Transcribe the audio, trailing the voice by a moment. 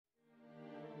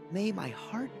May my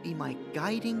heart be my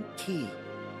guiding key.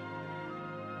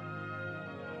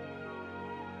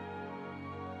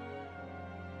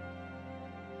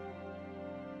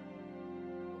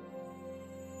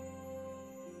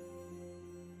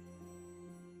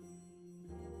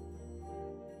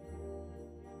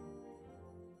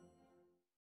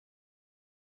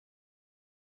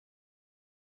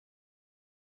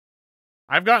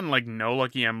 I've gotten like no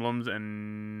lucky emblems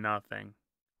and nothing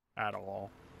at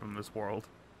all from this world.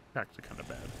 It's actually kind of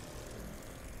bad.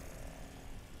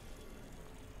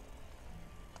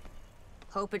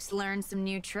 Hope it's learned some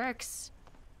new tricks.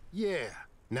 Yeah,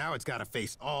 now it's gotta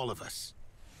face all of us.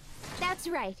 That's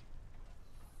right.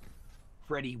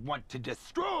 Freddy want to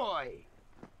destroy!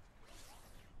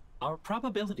 Our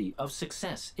probability of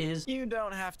success is... You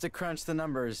don't have to crunch the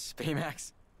numbers,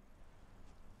 Baymax.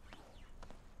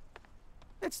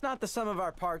 It's not the sum of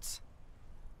our parts.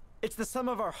 It's the sum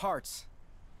of our hearts.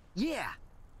 Yeah.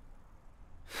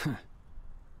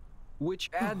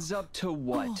 Which adds up to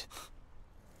what?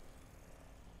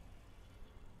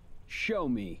 Show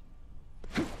me.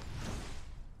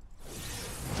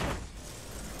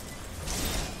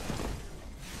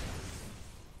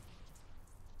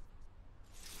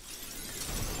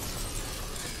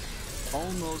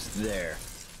 Almost there.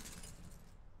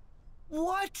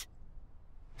 What?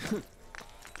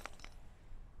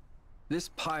 This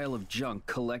pile of junk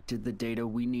collected the data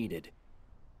we needed.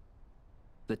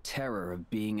 The terror of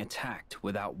being attacked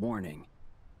without warning.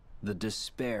 The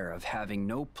despair of having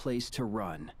no place to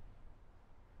run.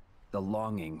 The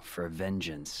longing for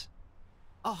vengeance.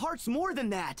 A heart's more than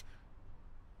that.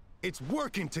 It's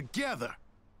working together.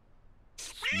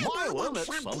 Smiling at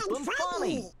something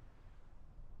funny.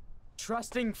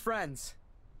 Trusting friends.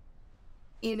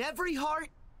 In every heart,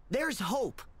 there's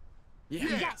hope.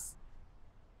 Yes.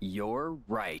 You're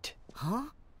right. Huh?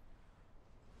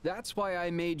 That's why I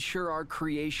made sure our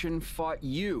creation fought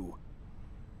you.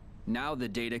 Now the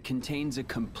data contains a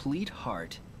complete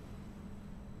heart.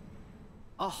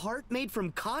 A heart made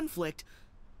from conflict?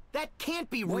 That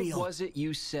can't be real. What was it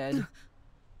you said?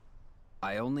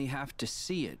 I only have to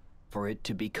see it for it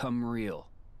to become real.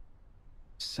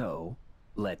 So,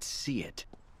 let's see it.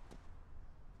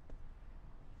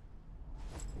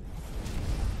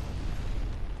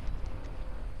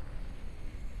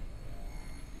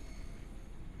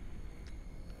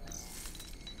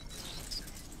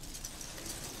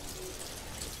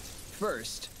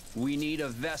 First, we need a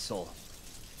vessel.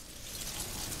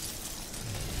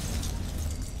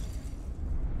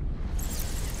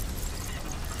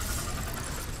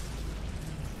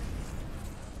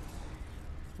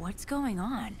 What's going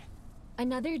on?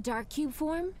 Another dark cube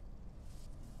form?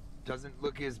 Doesn't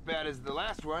look as bad as the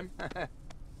last one.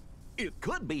 It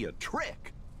could be a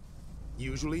trick.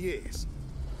 Usually is.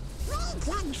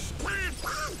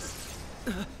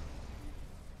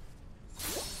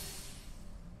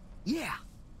 Yeah.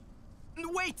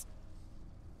 Wait!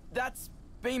 That's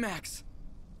Baymax.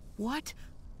 What?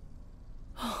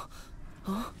 Huh?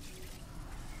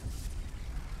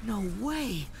 No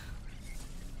way.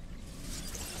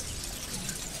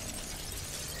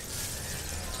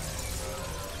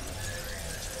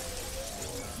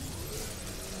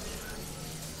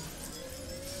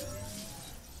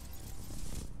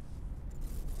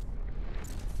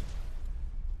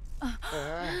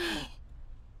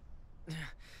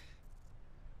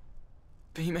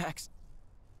 Baymax.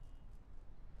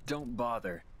 Don't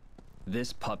bother.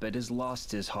 This puppet has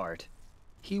lost his heart.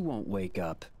 He won't wake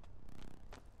up.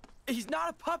 He's not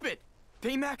a puppet!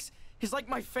 Baymax is like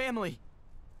my family.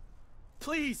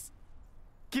 Please,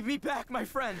 give me back my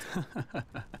friend.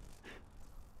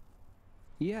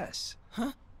 Yes.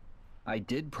 Huh? I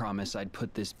did promise I'd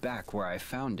put this back where I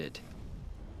found it.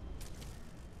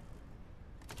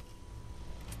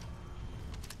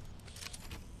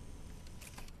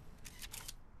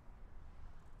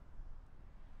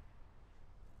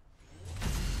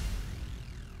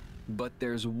 But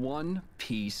there's one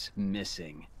piece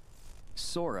missing.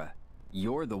 Sora,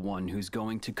 you're the one who's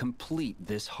going to complete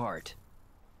this heart.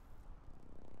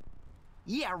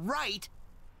 Yeah, right.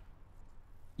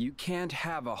 You can't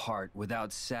have a heart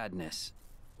without sadness,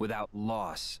 without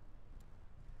loss.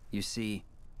 You see,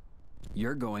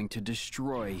 you're going to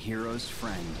destroy Hero's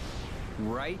friend,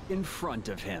 right in front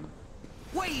of him.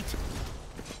 Wait!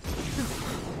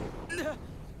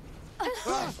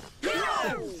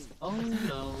 Oh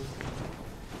no.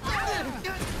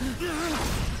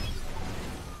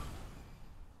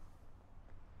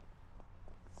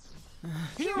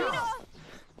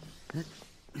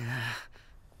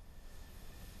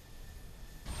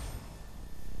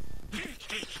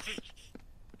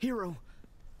 Hero,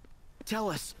 tell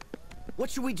us, What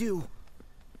should we do?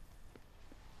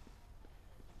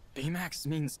 Baymax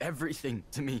means everything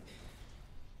to me.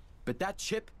 But that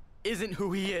chip isn't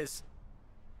who he is.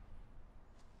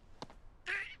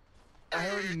 I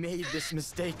already made this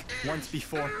mistake once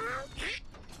before.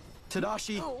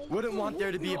 Tadashi wouldn't want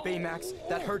there to be a Baymax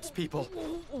that hurts people.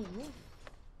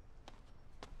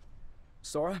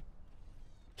 Sora,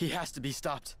 he has to be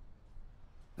stopped.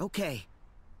 Okay.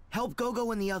 Help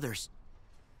Go-Go and the others.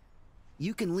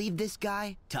 You can leave this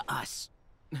guy to us.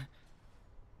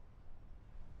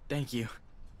 Thank you.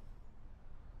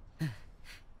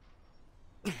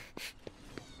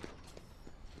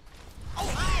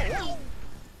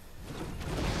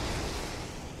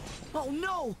 Oh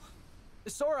no!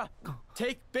 Sora,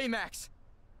 take Baymax.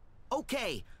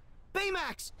 Okay.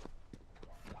 Baymax!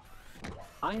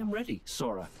 I am ready,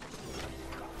 Sora.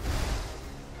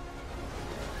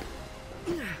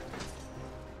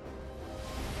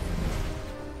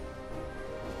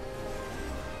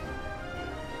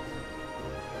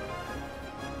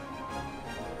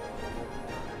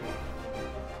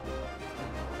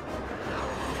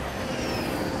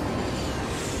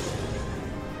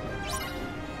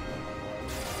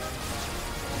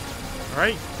 All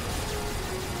right.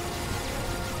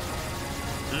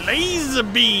 Laser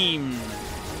beam.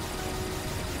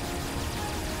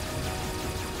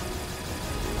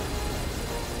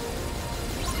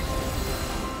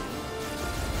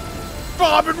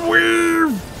 Bob and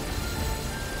weave.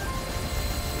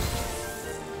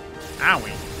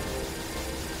 Owie.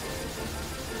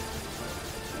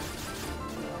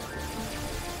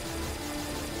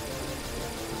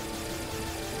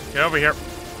 Get over here.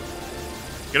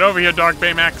 Get over here, Dark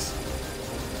Baymax.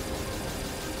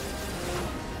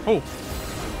 Oh.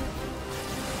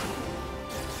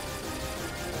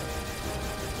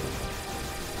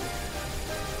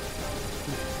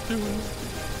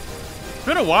 It's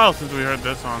been a while since we heard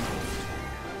this song.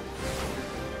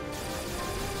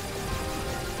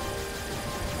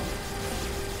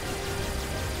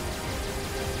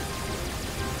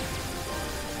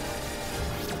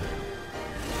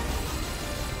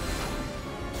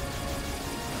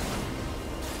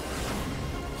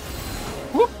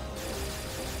 Whoop.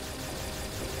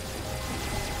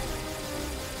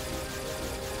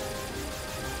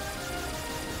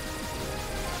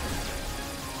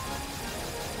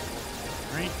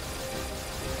 Right.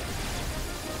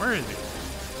 Where is he?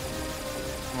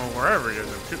 Well, wherever he is,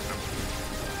 I'm shooting him.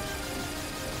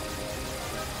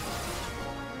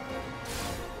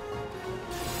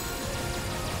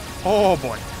 Oh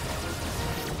boy.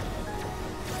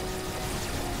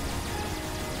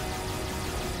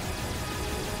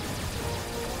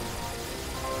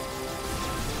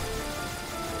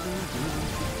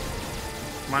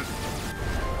 Come on.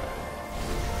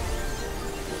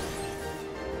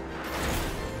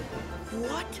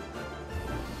 What?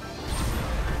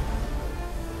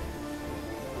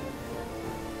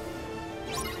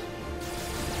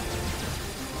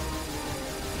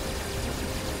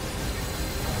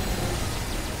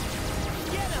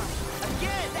 Get him!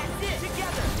 Again! That's it!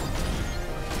 Together!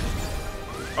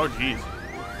 Oh jeez.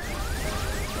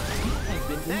 I've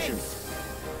been injured.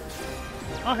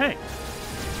 Oh hey.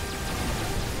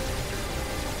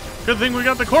 Good thing we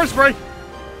got the core spray.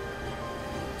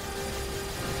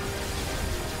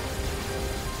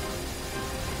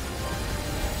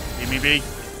 Give me B.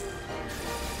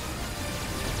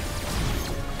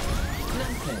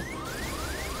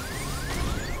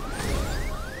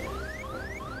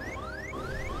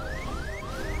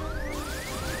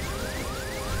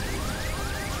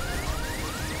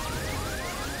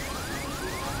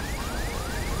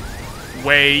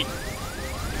 Wait.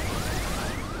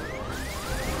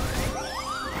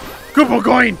 Koopa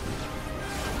coin.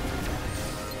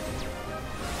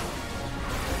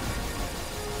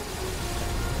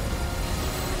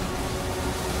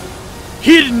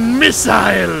 Hidden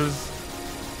missiles.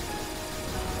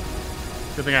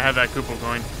 Good thing I had that Koopa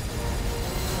coin.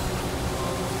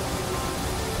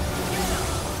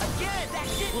 Again!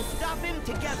 That's it! We'll stop him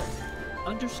together!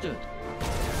 Understood.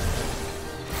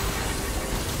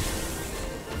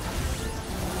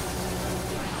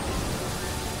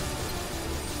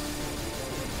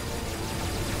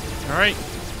 Alright.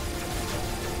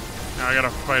 Now I gotta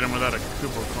fight him without a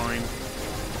Koopa coin.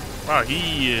 Wow,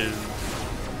 he is...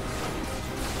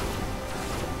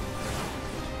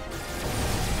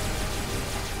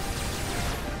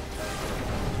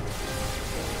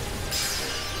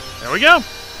 There we go!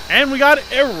 And we got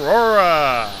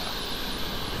Aurora!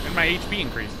 And my HP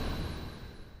increased.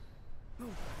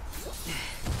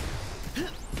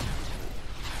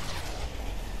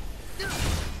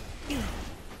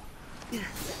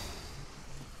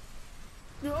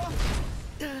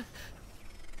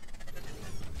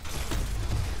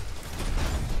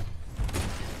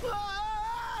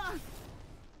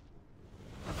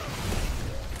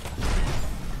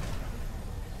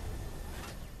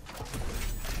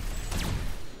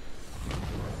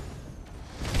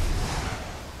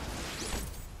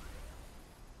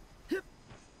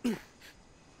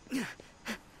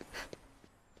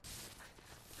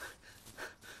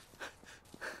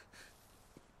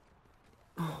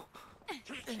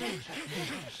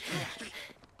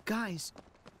 Guys.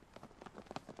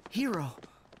 Hero.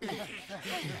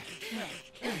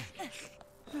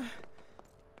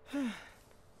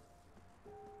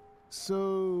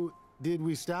 So, did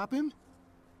we stop him?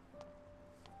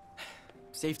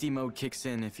 Safety mode kicks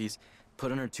in if he's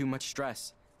put under too much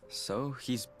stress. So,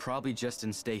 he's probably just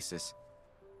in stasis.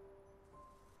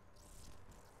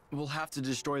 We'll have to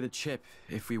destroy the chip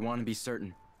if we want to be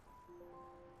certain.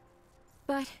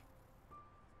 But...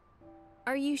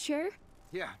 are you sure?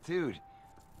 Yeah, dude.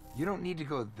 You don't need to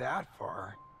go that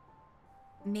far.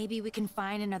 Maybe we can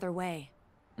find another way.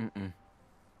 Mm-mm.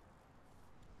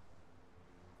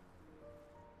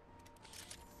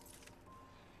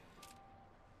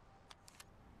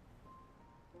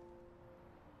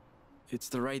 It's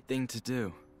the right thing to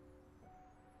do.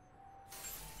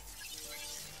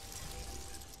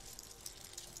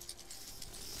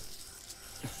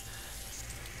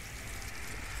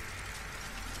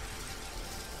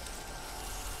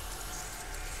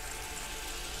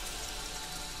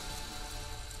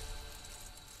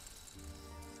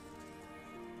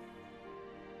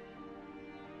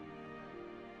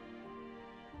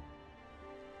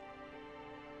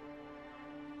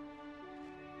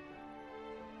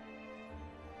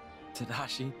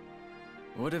 Tadashi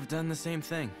would have done the same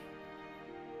thing.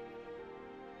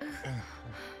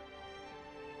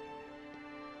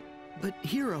 But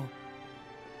Hero,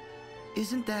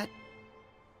 isn't that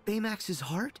Baymax's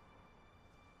heart?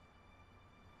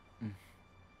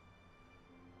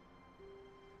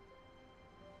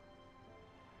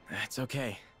 It's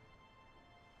okay.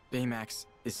 Baymax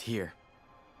is here.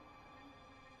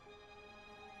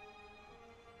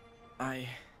 I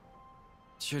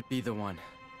should be the one.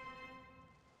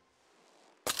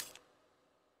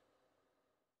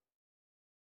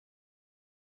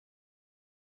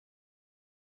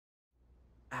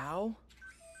 Ow?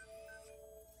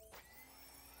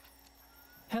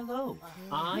 Hello,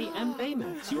 I am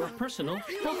Baymax, your personal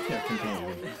healthcare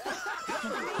companion.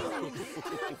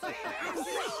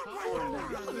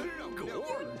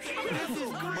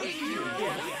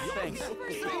 Thanks.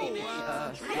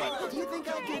 Do you think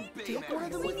I could take one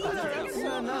of them with me? No.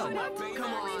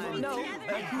 Come on. No,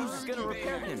 who's gonna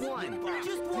repair him?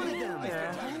 Just one of them.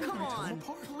 Yeah. Come on,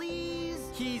 please.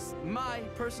 He's my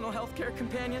personal healthcare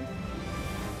companion?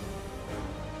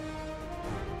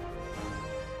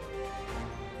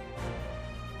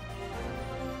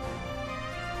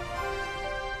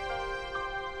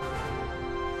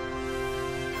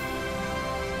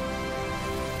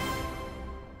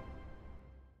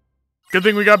 Good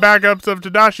thing we got backups of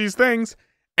Tadashi's things.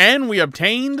 And we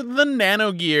obtained the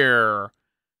Nano Gear.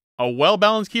 A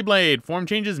well-balanced Keyblade. Form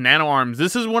changes, nano arms.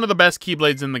 This is one of the best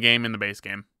Keyblades in the game, in the base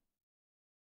game.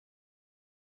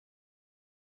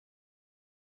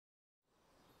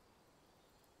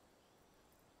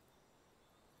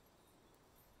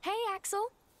 Hey, Axel.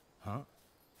 Huh?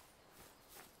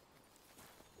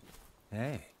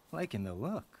 Hey, liking the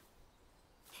look.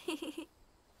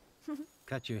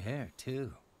 Cut your hair,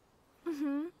 too.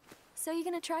 Mm-hmm. So you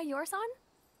gonna try yours on?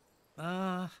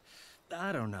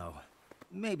 I don't know.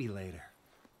 Maybe later.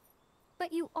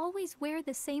 But you always wear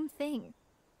the same thing.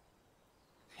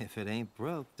 If it ain't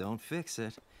broke, don't fix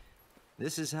it.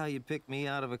 This is how you pick me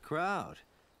out of a crowd.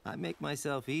 I make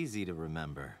myself easy to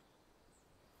remember.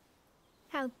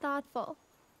 How thoughtful.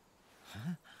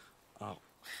 Huh? Oh,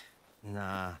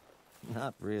 nah,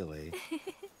 not really.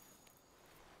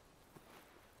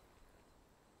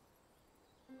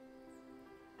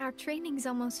 Our training's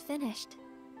almost finished.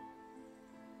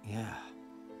 Yeah.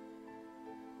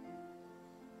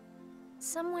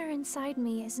 Somewhere inside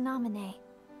me is Naminé.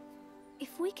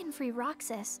 If we can free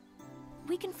Roxas,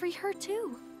 we can free her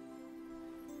too.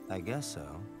 I guess so.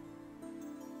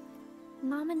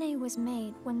 Naminé was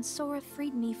made when Sora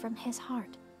freed me from his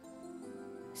heart.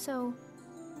 So,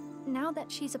 now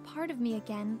that she's a part of me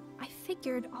again, I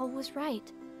figured all was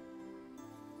right.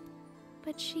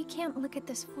 But she can't look at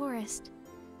this forest,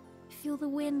 feel the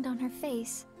wind on her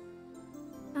face.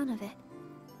 None of it.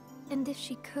 And if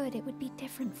she could, it would be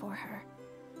different for her.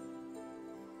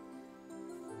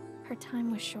 Her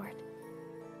time was short,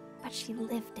 but she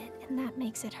lived it, and that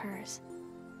makes it hers.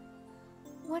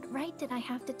 What right did I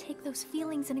have to take those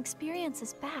feelings and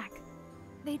experiences back?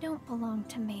 They don't belong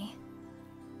to me.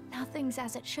 Nothing's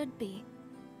as it should be.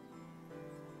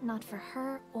 Not for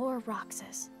her or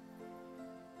Roxas.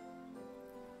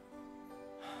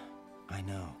 I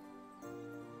know.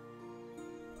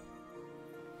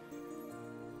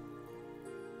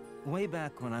 Way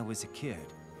back when I was a kid,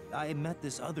 I met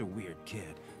this other weird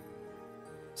kid.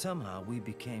 Somehow we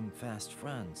became fast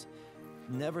friends.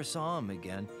 Never saw him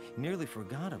again, nearly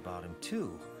forgot about him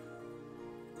too.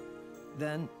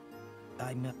 Then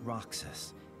I met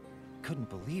Roxas. Couldn't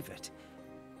believe it.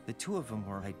 The two of them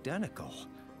were identical.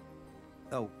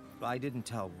 Oh, I didn't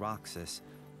tell Roxas.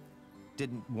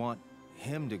 Didn't want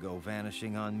him to go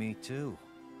vanishing on me too.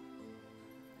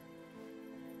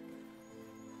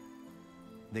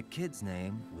 The kid's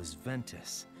name was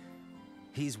Ventus.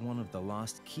 He's one of the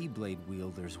lost Keyblade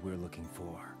wielders we're looking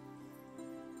for.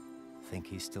 Think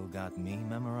he's still got me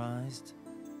memorized?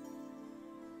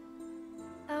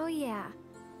 Oh yeah,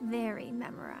 very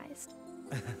memorized.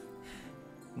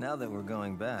 Now that we're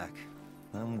going back,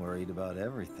 I'm worried about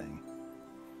everything.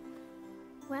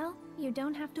 Well, you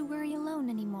don't have to worry alone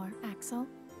anymore, Axel.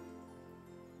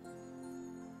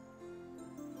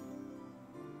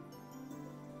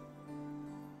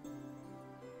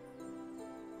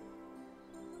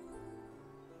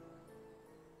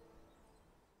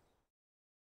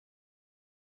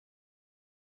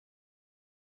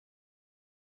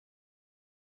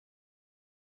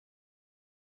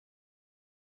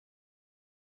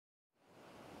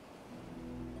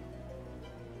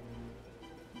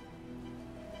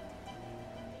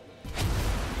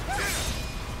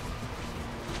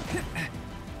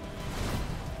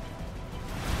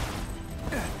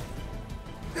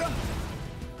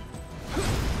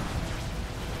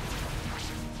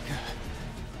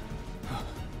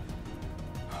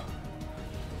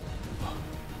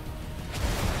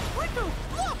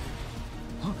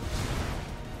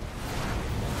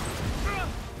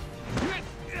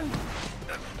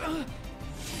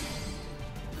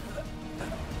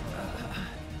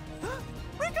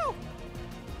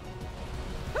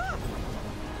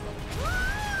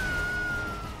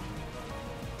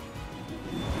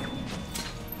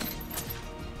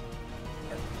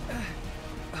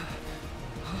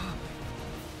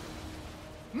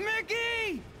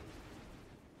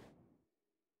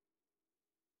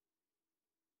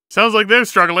 Sounds like they're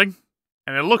struggling,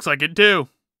 and it looks like it too.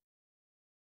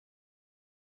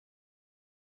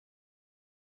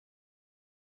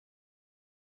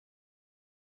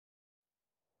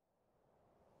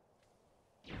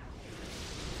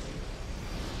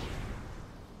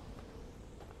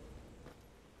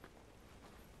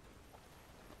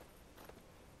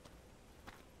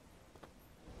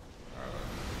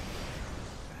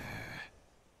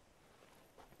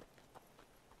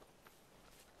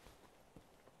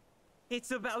 It's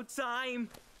about time!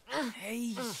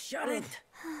 Hey, shut it!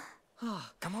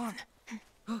 Come on.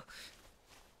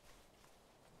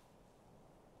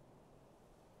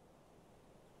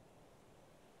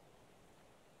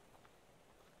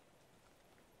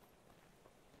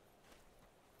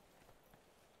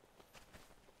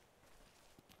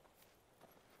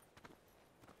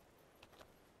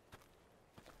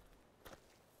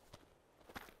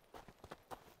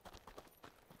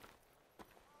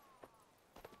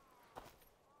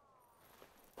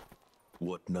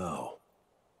 What now?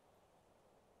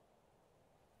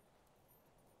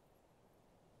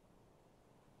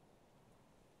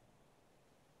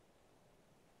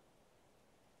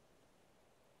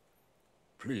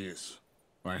 Please,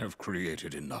 I have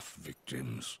created enough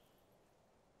victims.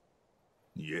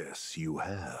 Yes, you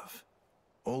have.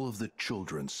 All of the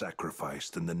children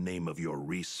sacrificed in the name of your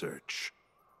research.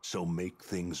 So make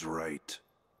things right.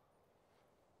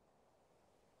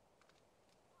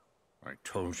 I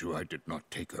told you I did not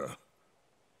take her.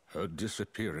 Her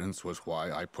disappearance was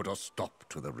why I put a stop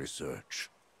to the research.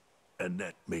 And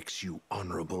that makes you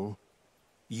honorable?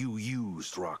 You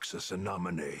used Roxas and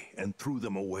Namine and threw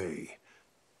them away.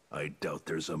 I doubt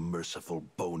there's a merciful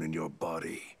bone in your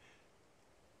body.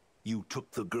 You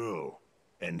took the girl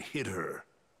and hid her.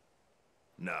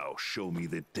 Now show me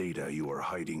the data you are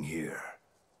hiding here.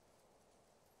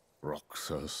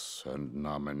 Roxas and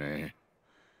Namine.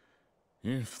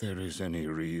 If there is any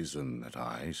reason that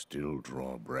I still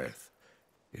draw breath,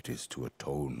 it is to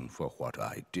atone for what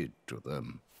I did to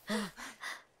them.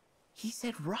 He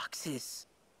said Roxas.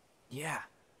 Yeah.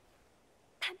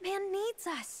 That man needs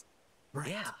us. Right.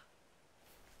 Yeah.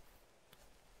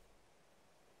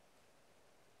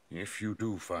 If you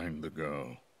do find the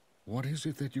girl, what is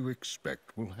it that you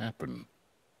expect will happen?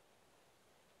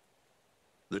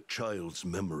 The child's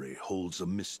memory holds a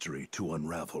mystery to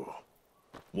unravel.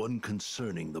 One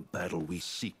concerning the battle we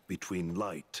seek between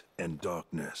light and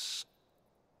darkness.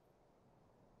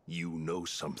 You know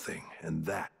something, and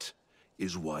that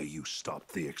is why you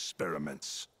stopped the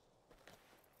experiments.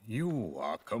 You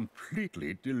are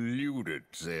completely deluded,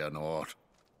 Xehanort.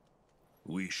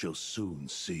 We shall soon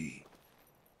see.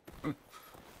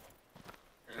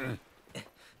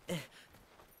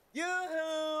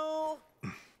 Yoo-hoo!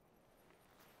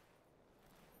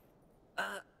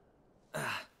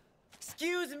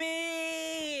 Excuse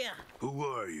me! Who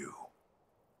are you?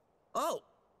 Oh,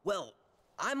 well,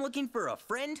 I'm looking for a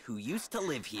friend who used to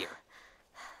live here.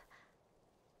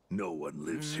 No one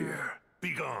lives here.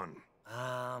 Be gone.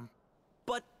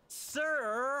 But,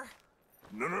 sir...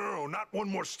 No, not one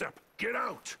more step. Get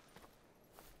out!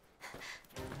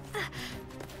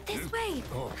 This way!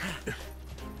 Oh.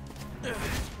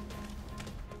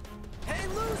 Hey,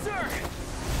 loser!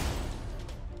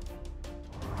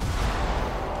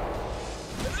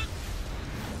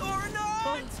 Or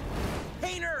not!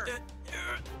 Hayner!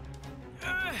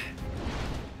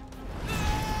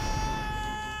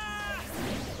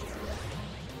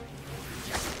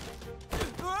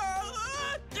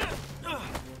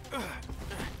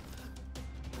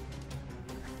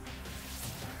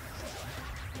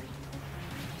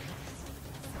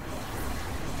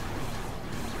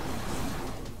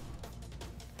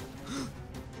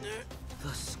 The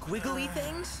squiggly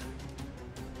things?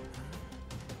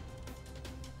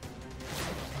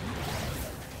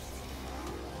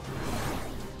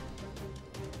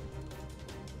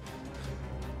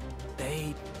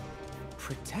 They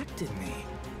protected me.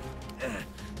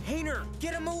 Hayner,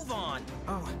 get a move on!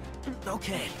 Oh,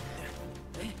 okay.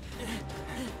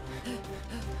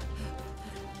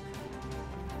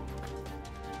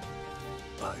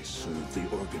 I serve the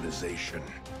organization.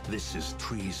 This is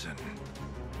treason.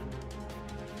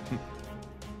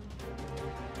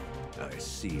 I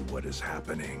see what is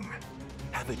happening.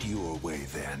 Have it your way,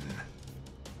 then.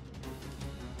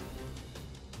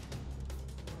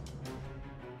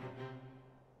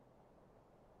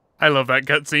 I love that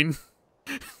cutscene.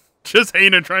 Just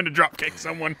Hayner trying to dropkick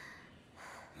someone.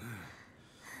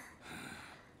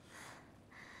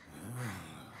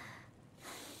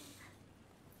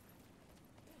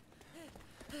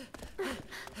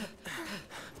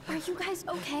 Are you guys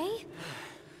okay?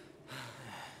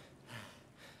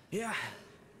 Yeah,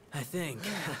 I think.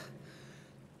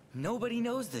 Nobody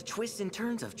knows the twists and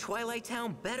turns of Twilight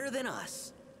Town better than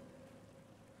us.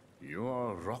 You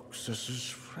are Roxas's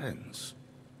friends.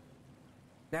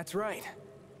 That's right.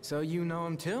 So you know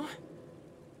him too?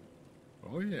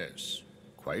 Oh yes,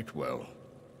 quite well.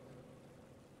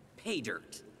 Pay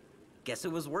dirt. Guess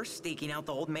it was worth staking out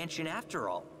the old mansion after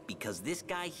all, because this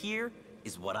guy here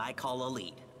is what I call a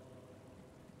lead.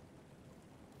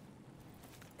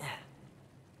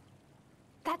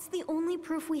 That's the only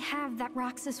proof we have that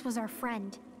Roxas was our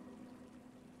friend.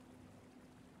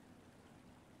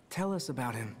 Tell us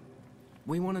about him.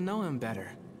 We want to know him better.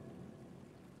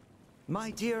 My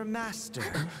dear master,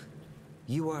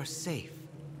 you are safe.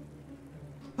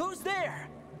 Who's there?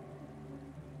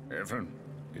 Evan,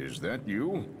 is that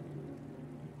you?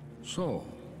 So,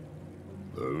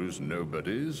 those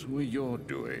nobodies were your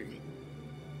doing.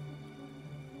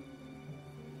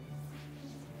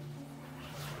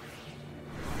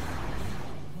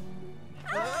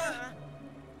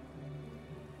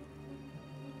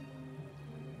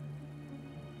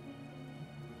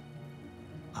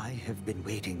 I have been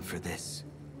waiting for this.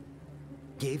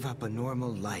 Gave up a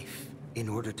normal life in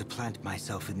order to plant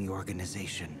myself in the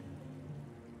organization.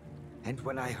 And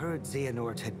when I heard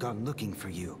Xehanort had gone looking for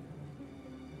you,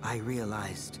 I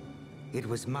realized it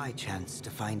was my chance to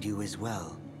find you as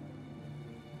well.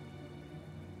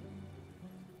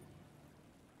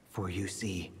 For you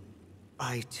see,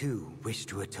 I too wish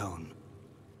to atone.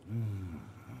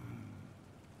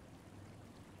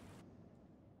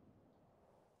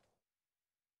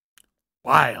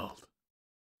 Wild.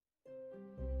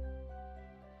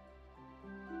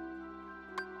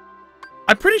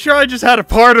 I'm pretty sure I just had a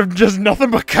part of just nothing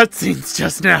but cutscenes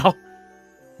just now.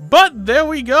 But there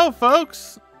we go,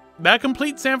 folks. That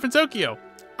completes San Francisco.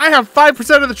 I have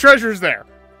 5% of the treasures there.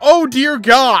 Oh dear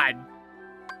God.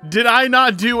 Did I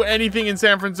not do anything in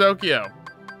San Francisco?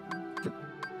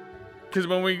 Because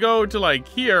when we go to like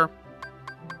here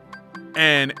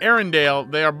and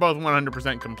Arendelle, they are both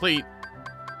 100% complete.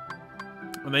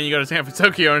 And then you go to San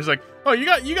Francisco and it's like, oh, you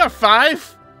got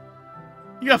 5?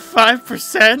 You got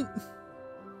 5%?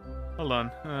 Hold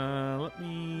on. Let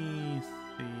me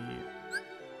see.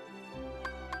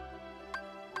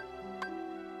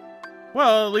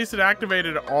 Well, at least it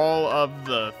activated all of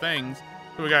the things.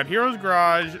 So we got Heroes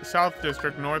Garage, South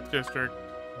District, North District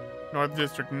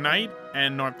Night,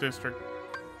 and North District.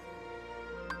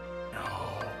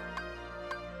 No.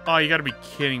 Oh, you gotta be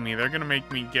kidding me. They're gonna make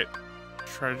me get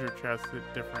treasure chests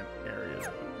at different areas.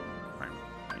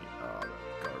 Oh, that's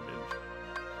garbage.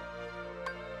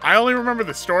 I only remember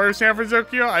the story of San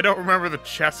Francisco. I don't remember the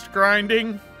chest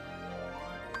grinding.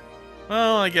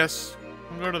 Well, I guess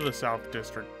I'll go to the South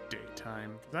District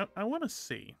daytime. I want to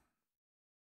see.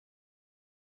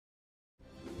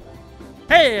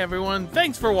 Hey everyone,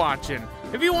 thanks for watching.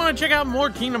 If you want to check out more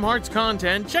Kingdom Hearts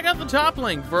content, check out the top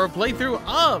link for a playthrough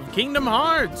of Kingdom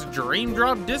Hearts Dream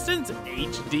Drop Distance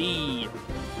HD.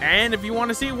 And if you want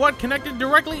to see what connected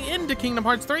directly into Kingdom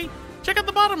Hearts 3, check out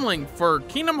the bottom link for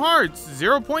Kingdom Hearts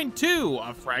 0.2,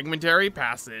 A Fragmentary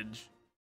Passage.